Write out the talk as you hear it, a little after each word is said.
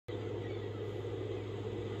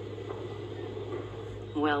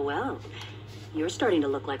Well, well. You're starting to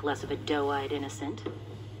look like less of a doe-eyed innocent.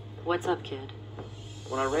 What's up, kid?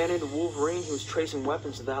 When I ran into Wolverine, he was tracing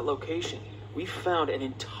weapons to that location. We found an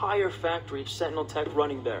entire factory of Sentinel tech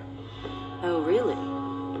running there. Oh, really?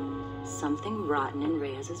 Something rotten in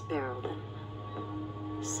Reyes's barrel,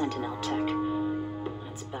 then. Sentinel tech.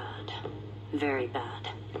 That's bad. Very bad.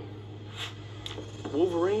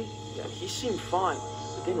 Wolverine? Yeah, he seemed fine.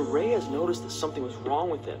 But then Reyes noticed that something was wrong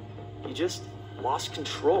with him. He just lost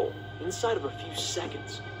control inside of a few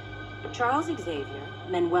seconds. Charles Xavier,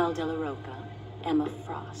 Manuel de la Roca, Emma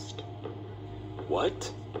Frost.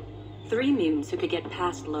 What? 3 mutants who could get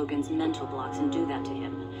past Logan's mental blocks and do that to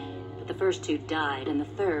him. But the first 2 died, and the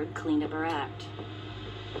third cleaned up her act.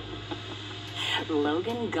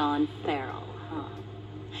 Logan gone feral, huh?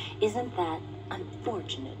 Isn't that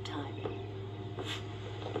unfortunate timing?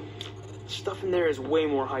 Stuff in there is way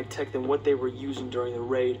more high-tech than what they were using during the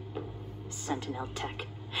raid. Sentinel tech.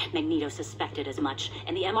 Magneto suspected as much,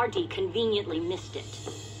 and the MRD conveniently missed it.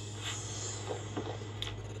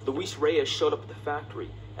 Luis Reyes showed up at the factory.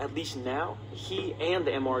 At least now, he and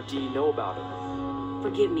the MRD know about it.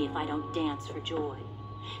 Forgive me if I don't dance for joy.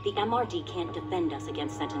 The MRD can't defend us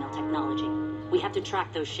against Sentinel technology. We have to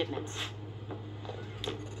track those shipments.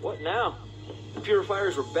 What now? The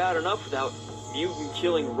purifiers were bad enough without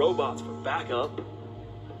mutant-killing robots for backup.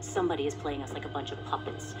 Somebody is playing us like a bunch of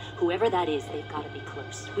puppets. Whoever that is, they've got to be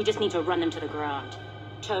close. We just need to run them to the ground.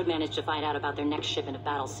 Toad managed to find out about their next shipment of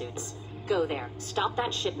battlesuits. Go there, stop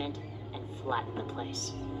that shipment, and flatten the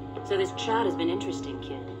place. So this chat has been interesting,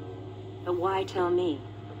 kid. But why tell me?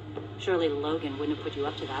 Surely Logan wouldn't have put you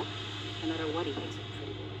up to that, no matter what he thinks of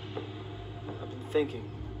Pretty Boy. I've been thinking.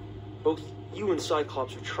 Both you and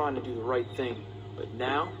Cyclops are trying to do the right thing. But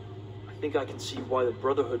now, I think I can see why the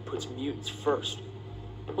Brotherhood puts mutants first.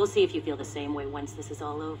 We'll see if you feel the same way once this is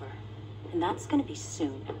all over. And that's gonna be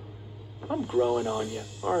soon. I'm growing on you,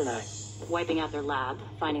 aren't I? Wiping out their lab,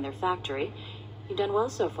 finding their factory. You've done well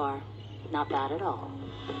so far. Not bad at all.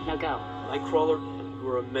 Now go. Nightcrawler, you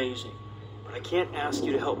were amazing. But I can't ask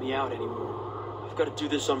you to help me out anymore. I've got to do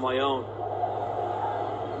this on my own.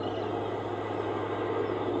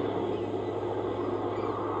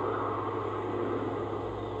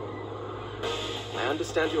 I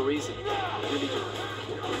understand your reason. I really do.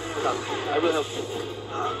 Come, I will help you.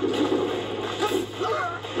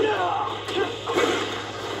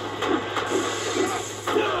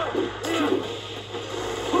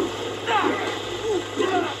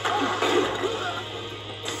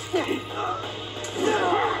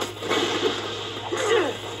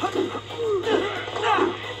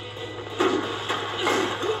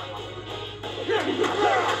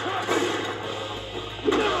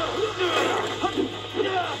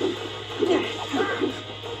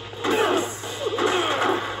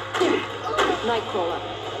 Nightcrawler,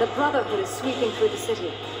 the Brotherhood is sweeping through the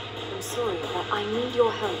city. I'm sorry, but I need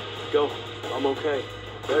your help. Go. I'm okay.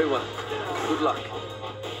 Very well. Good luck.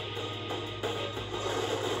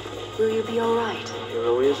 Will you be all right?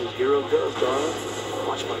 Hero is as hero does, darling.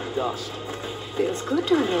 Watch my dust. Feels good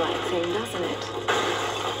doing the right thing, doesn't it?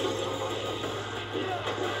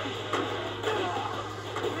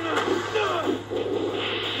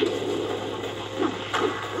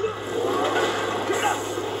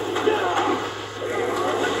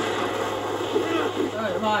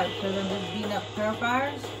 Right, so then just beating up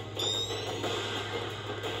purifiers?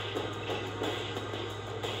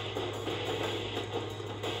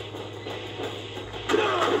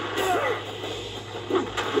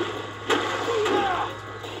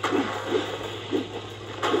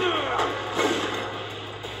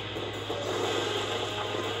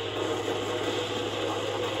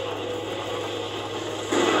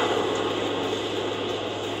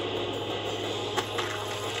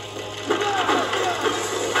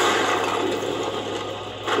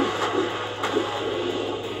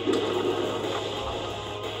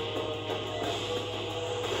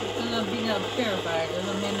 Purifier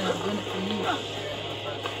doesn't mean I'm doing it for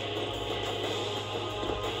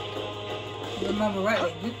you. Remember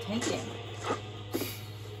rightly, good taking.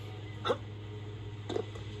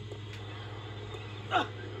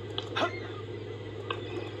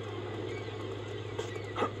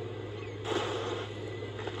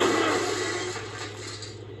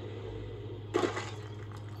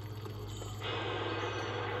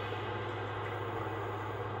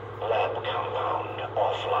 Lab compound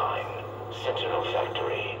offline. Sentinel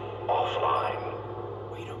factory offline.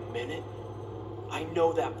 Wait a minute. I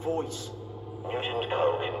know that voice. Mutant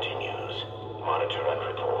code continues. Monitor and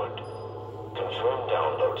report. Confirm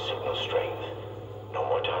download signal strength. No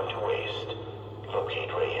more time to waste.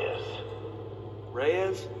 Locate Reyes.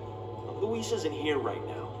 Reyes? Luis isn't here right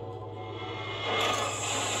now.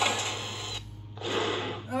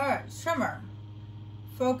 Alright, Shimmer.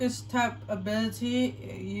 Focus type ability.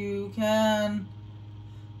 You can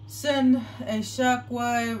send a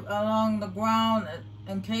shockwave along the ground,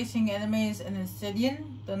 encasing enemies in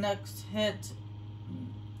obsidian. The next hit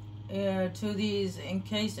to these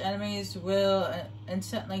encased enemies will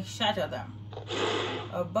instantly shatter them.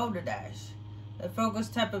 A boulder dash. A focus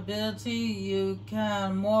type ability, you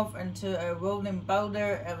can morph into a rolling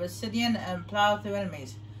boulder of obsidian and plow through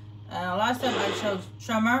enemies. Last time I chose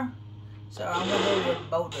Tremor, so I'm gonna go with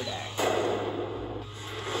boulder dash.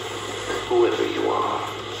 Whoever you are,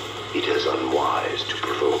 it is unwise to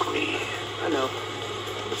provoke me. I know,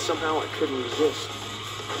 but somehow I couldn't resist.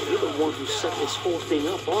 You're the one who set this whole thing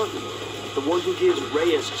up, aren't you? The one who gives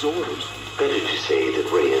Reyes his orders. Better to say that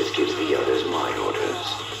Reyes gives the others my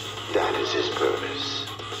orders. That is his purpose.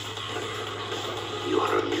 You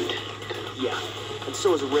are a mutant. Yeah, and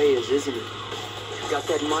so is Reyes, isn't he? Got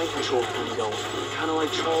that mind control thing going, kind of like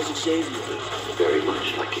Charles Xavier. Very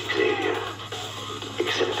much like Xavier.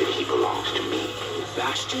 Except that he belongs to me.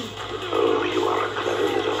 Bastion? Oh, you are a clever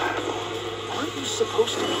little animal. Aren't you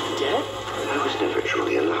supposed to be dead? I was never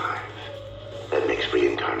truly alive. That makes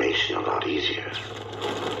reincarnation a lot easier.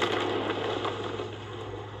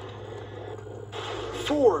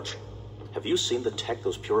 Forge! Have you seen the tech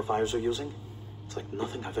those purifiers are using? It's like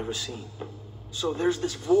nothing I've ever seen. So there's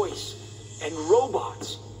this voice, and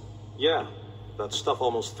robots. Yeah, that stuff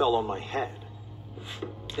almost fell on my head.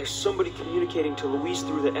 There's somebody communicating to Luis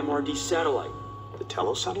through the MRD satellite. The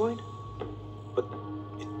telesatellite? But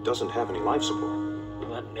it doesn't have any life support. Well,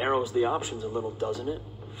 that narrows the options a little, doesn't it?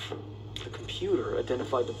 The computer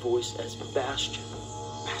identified the voice as Bastion.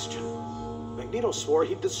 Bastion. Magneto swore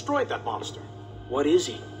he destroyed that monster. What is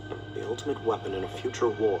he? The ultimate weapon in a future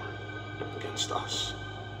war against us.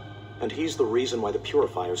 And he's the reason why the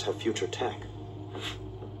purifiers have future tech.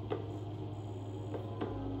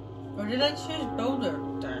 Or did I choose boulder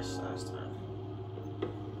dash last time?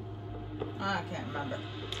 I can't remember.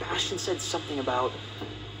 Bastion said something about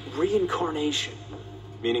reincarnation.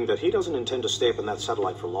 Meaning that he doesn't intend to stay up in that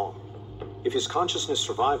satellite for long. If his consciousness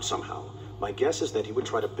survived somehow, my guess is that he would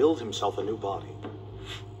try to build himself a new body.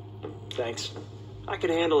 Thanks. I can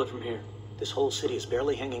handle it from here. This whole city is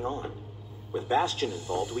barely hanging on. With Bastion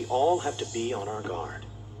involved, we all have to be on our guard.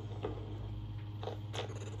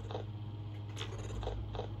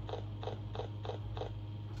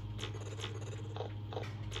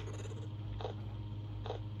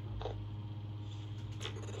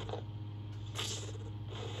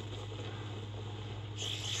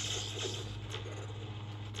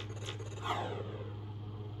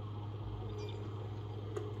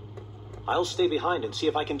 I'll stay behind and see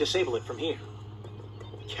if I can disable it from here.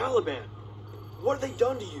 Caliban, what have they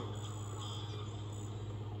done to you?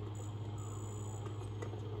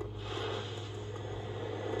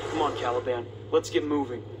 Come on, Caliban, let's get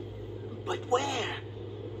moving. But where?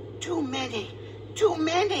 Too many. Too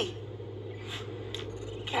many.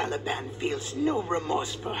 Caliban feels no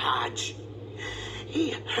remorse for Hodge.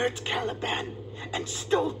 He hurt Caliban and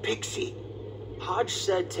stole Pixie. Hodge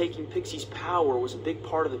said taking Pixie's power was a big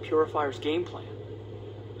part of the Purifier's game plan.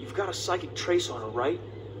 You've got a psychic trace on her, right?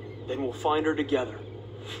 Then we'll find her together.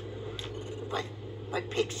 But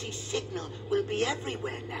Pixie's signal will be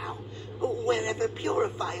everywhere now, wherever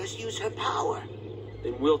Purifiers use her power.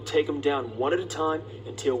 Then we'll take them down one at a time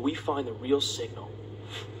until we find the real signal.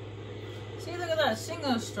 See, look at that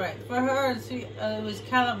signal strike. For her, it was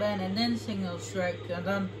Caliban and then signal strike, and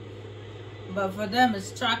then. But for them,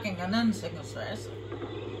 it's tracking and then signal strike.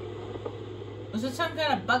 Was it some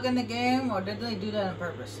kind of bug in the game, or did they do that on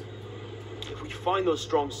purpose? If we find those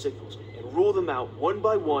strong signals and rule them out one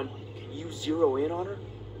by one, can you zero in on her?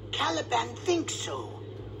 Caliban thinks so.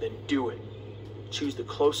 Then do it. Choose the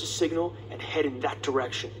closest signal and head in that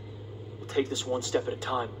direction. We'll take this one step at a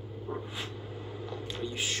time. Are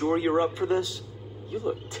you sure you're up for this? You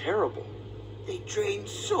look terrible. They drained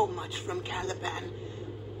so much from Caliban.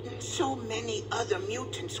 So many other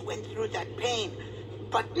mutants went through that pain,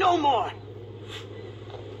 but no more.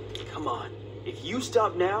 Come on. If you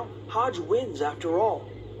stop now, Hodge wins after all.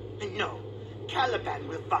 No, Caliban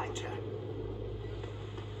will find her.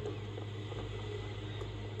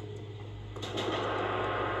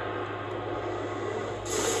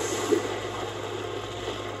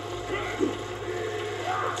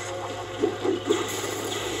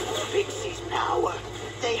 Pixie's power.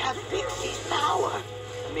 They have Pixie's power.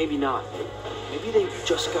 Maybe not. Maybe they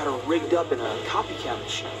just got her rigged up in a copycat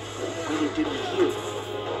machine. Maybe they did with you.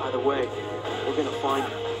 Either way, we're gonna find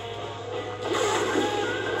her.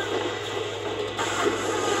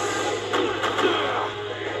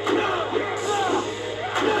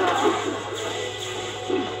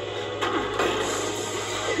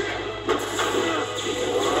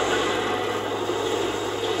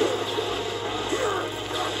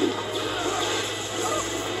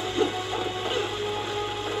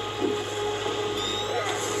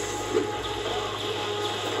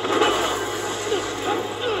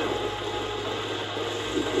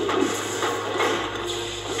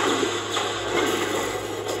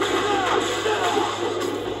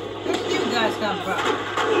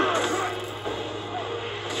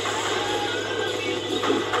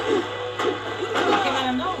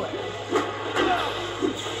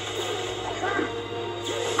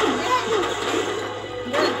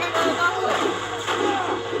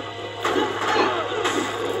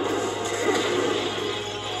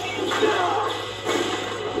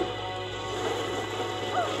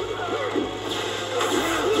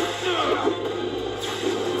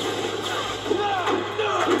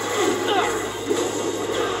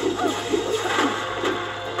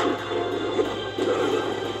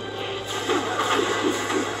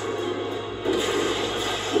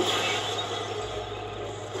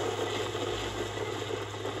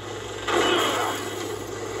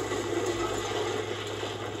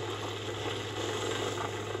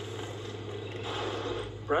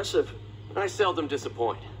 impressive. I seldom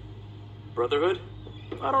disappoint. Brotherhood?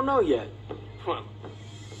 I don't know yet. Well,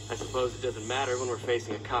 I suppose it doesn't matter when we're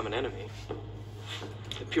facing a common enemy.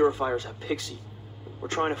 The Purifiers have Pixie. We're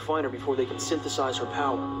trying to find her before they can synthesize her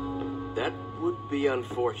power. That would be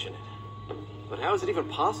unfortunate. But how is it even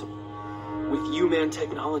possible? With human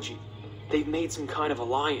technology, they've made some kind of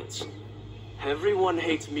alliance. Everyone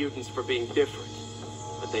hates mutants for being different,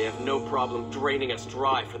 but they have no problem draining us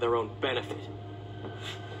dry for their own benefit.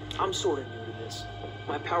 I'm sort of new to this.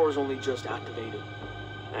 My power's only just activated.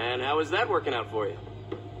 And how is that working out for you?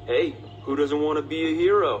 Hey, who doesn't want to be a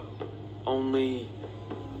hero? Only...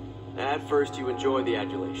 At first you enjoy the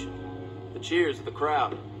adulation, the cheers of the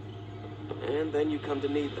crowd, and then you come to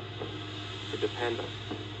need them, to depend on.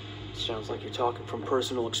 Sounds like you're talking from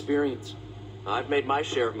personal experience. I've made my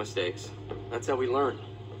share of mistakes. That's how we learn.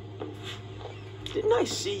 Didn't I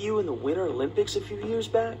see you in the Winter Olympics a few years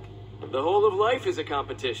back? The whole of life is a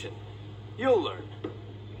competition. You'll learn.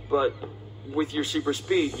 But with your super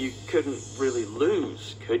speed, you couldn't really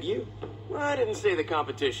lose, could you? I didn't say the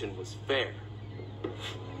competition was fair.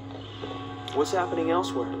 What's happening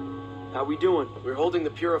elsewhere? How we doing? We're holding the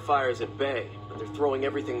Purifiers at bay, but they're throwing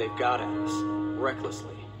everything they've got at us,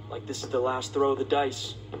 recklessly. Like this is the last throw of the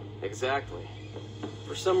dice. Exactly.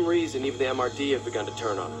 For some reason, even the MRD have begun to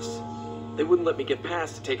turn on us. They wouldn't let me get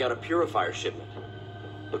past to take out a Purifier shipment.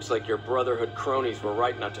 Looks like your Brotherhood cronies were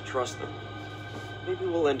right not to trust them. Maybe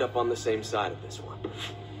we'll end up on the same side of this one.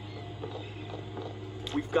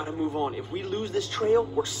 We've got to move on. If we lose this trail,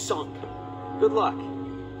 we're sunk. Good luck.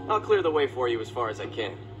 I'll clear the way for you as far as I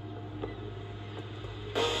can.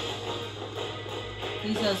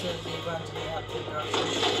 He says as he runs in the opposite direction.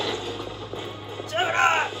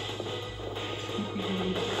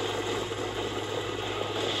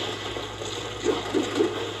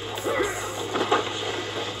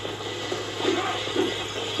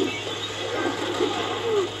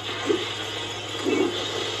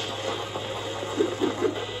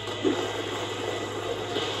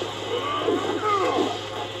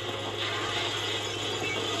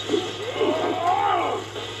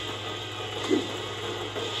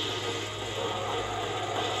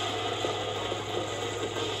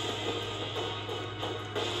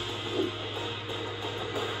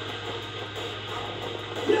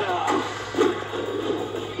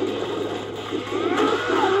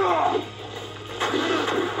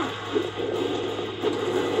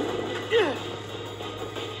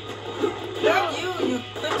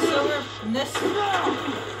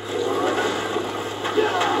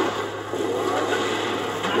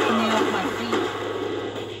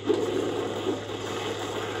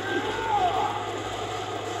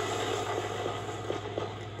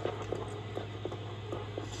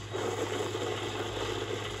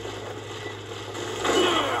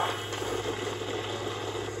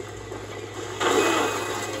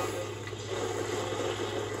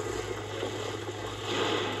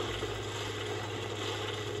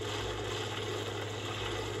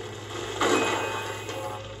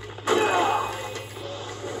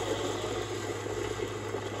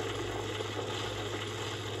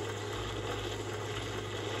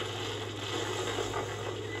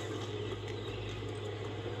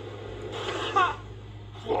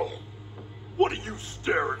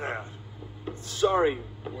 Staring at? Sorry,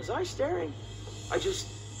 was I staring?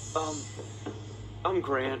 I'm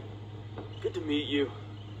Grant. Good to meet you.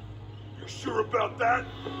 You sure about that?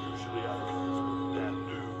 Usually I come with bad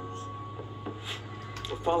news.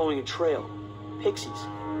 We're following a trail. Pixie's.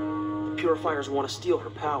 The Purifiers want to steal her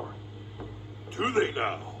power. Do they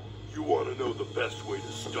now? You want to know the best way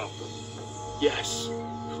to stop them? Yes,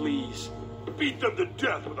 please. Beat them to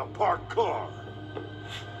death with a parked car.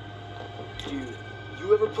 Dude,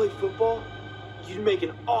 you ever play football? You'd make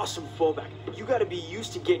an awesome fullback. You gotta be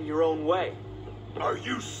used to getting your own way. Are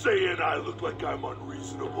you saying I look like I'm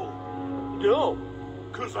unreasonable? No.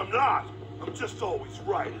 'Cause I'm not. I'm just always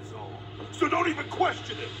right is all. So don't even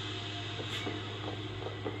question it.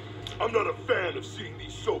 I'm not a fan of seeing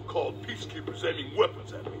these so-called peacekeepers aiming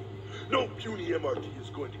weapons at me. No puny MRD is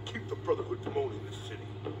going to keep the Brotherhood from owning this city.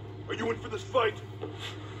 Are you in for this fight?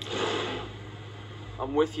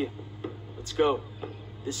 I'm with you. Let's go.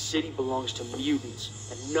 This city belongs to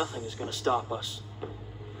mutants, and nothing is gonna stop us.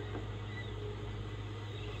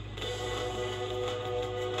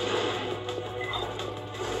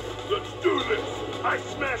 Let's do this! I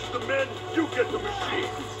smash the men, you get the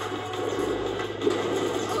machines!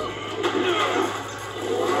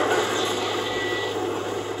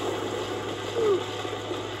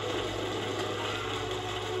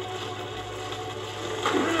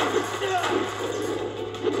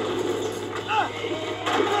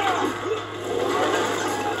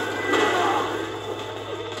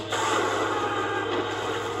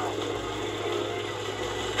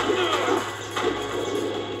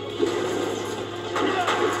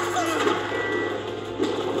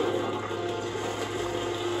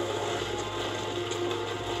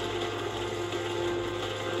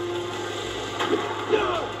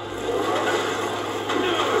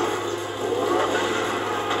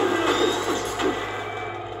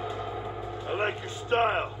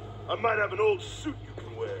 have an old suit you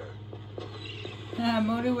can wear. I'm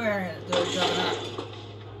already wearing it, though, John.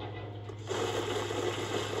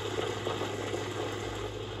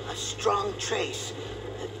 A strong trace.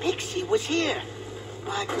 Pixie was here,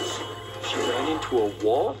 but... She ran into a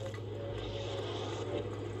wall?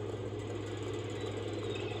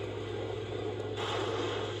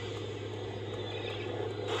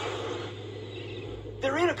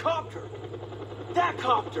 They're in a copter! That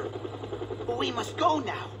copter! We must go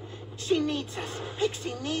now. She needs us.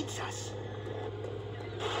 Pixie needs us.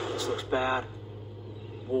 This looks bad.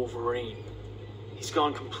 Wolverine. He's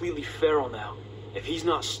gone completely feral now. If he's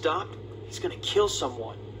not stopped, he's gonna kill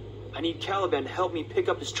someone. I need Caliban to help me pick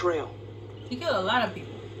up his trail. He killed a lot of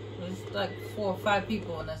people. There's like 4 or 5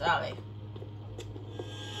 people in this alley.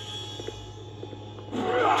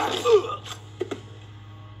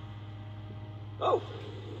 Oh,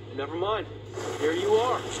 never mind. Here you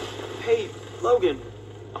are. Hey, Logan.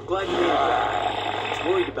 I'm glad you made it back. I was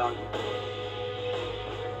worried about you.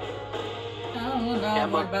 Oh, no,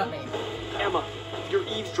 what about me? Emma, if you're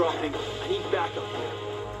eavesdropping, I need backup here.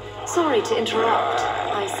 Sorry to interrupt.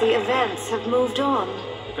 I see events have moved on.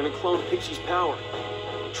 They're gonna clone Pixie's power.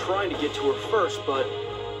 I'm trying to get to her first, but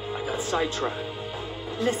I got sidetracked.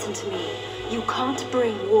 Listen to me. You can't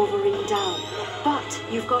bring Wolverine down, but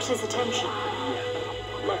you've got his attention.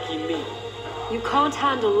 Yeah, lucky me. You can't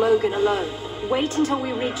handle Logan alone. Wait until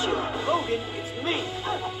we reach you. Logan, it's me!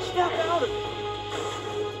 Snap out of it!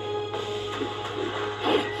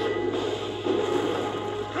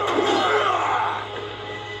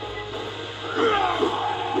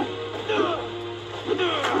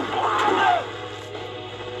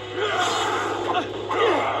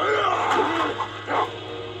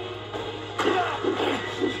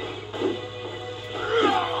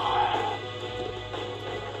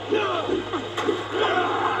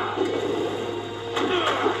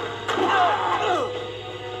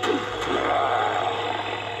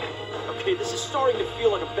 Okay, this is starting to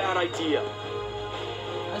feel like a bad idea.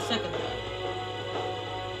 I second that.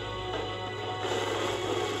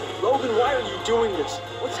 Logan, why are you doing this?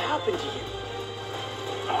 What's happened to you?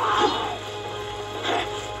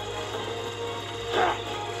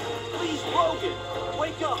 Please, Logan,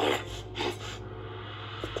 wake up!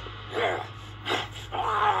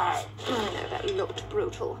 I know that looked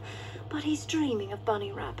brutal, but he's dreaming of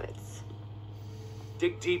bunny rabbits.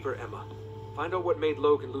 Dig deeper, Emma. Find out what made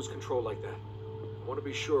Logan lose control like that. I want to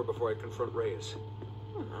be sure before I confront Reyes.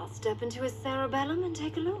 I'll step into his cerebellum and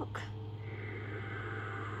take a look.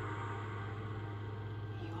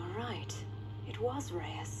 You are right. It was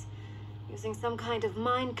Reyes, using some kind of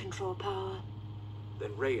mind control power.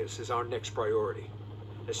 Then Reyes is our next priority.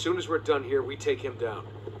 As soon as we're done here, we take him down.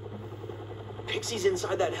 Pixie's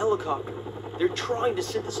inside that helicopter. They're trying to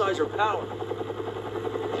synthesize her power.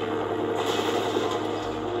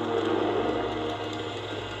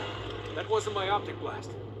 That wasn't my optic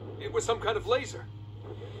blast. It was some kind of laser.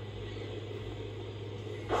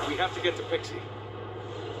 We have to get to Pixie.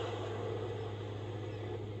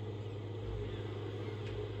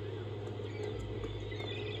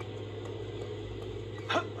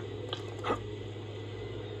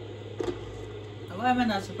 Why am I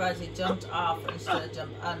not surprised he jumped off instead of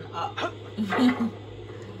jump up?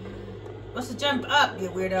 What's the jump up, you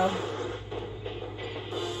weirdo?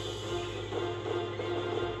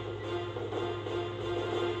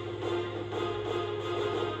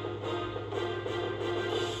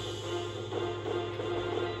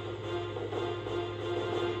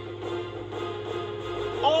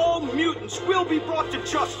 All mutants will be brought to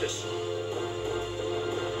justice.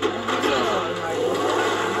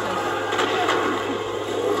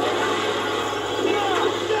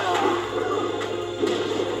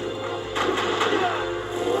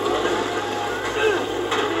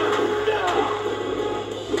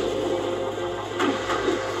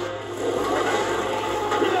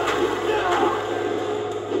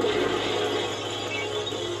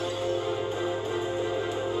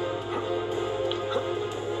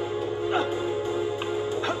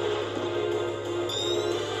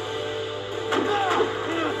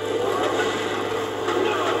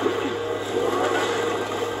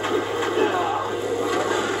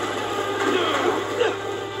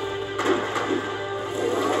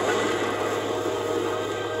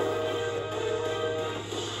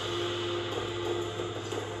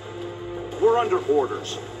 We're under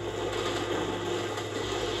orders.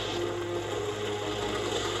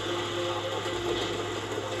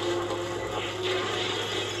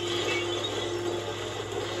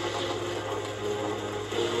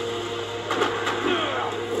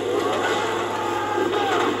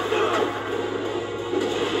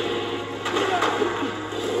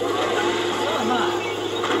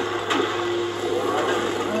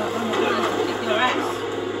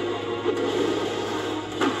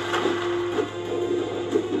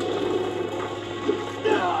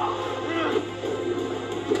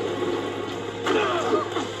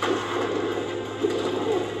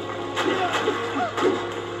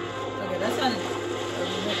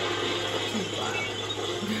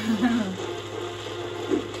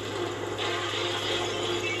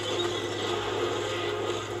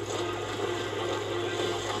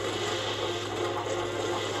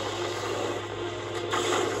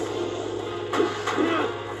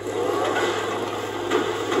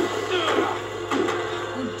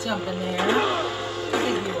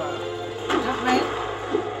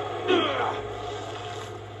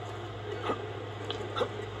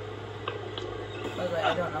 By the way,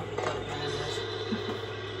 I don't know who Toad Man is.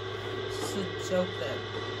 It's just a joke that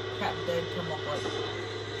Captain Dave come up with.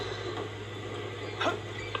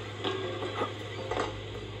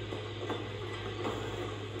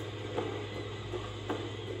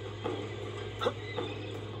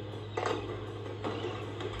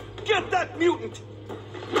 Get that mutant!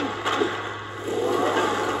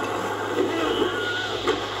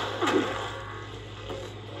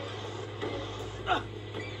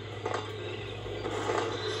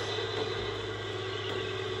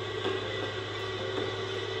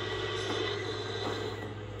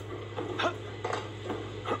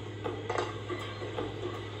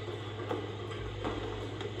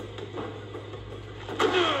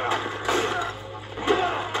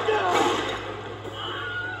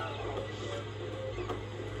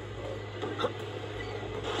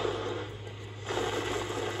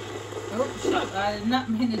 I did not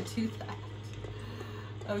mean to do that.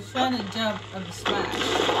 I was trying to jump and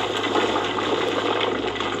smash.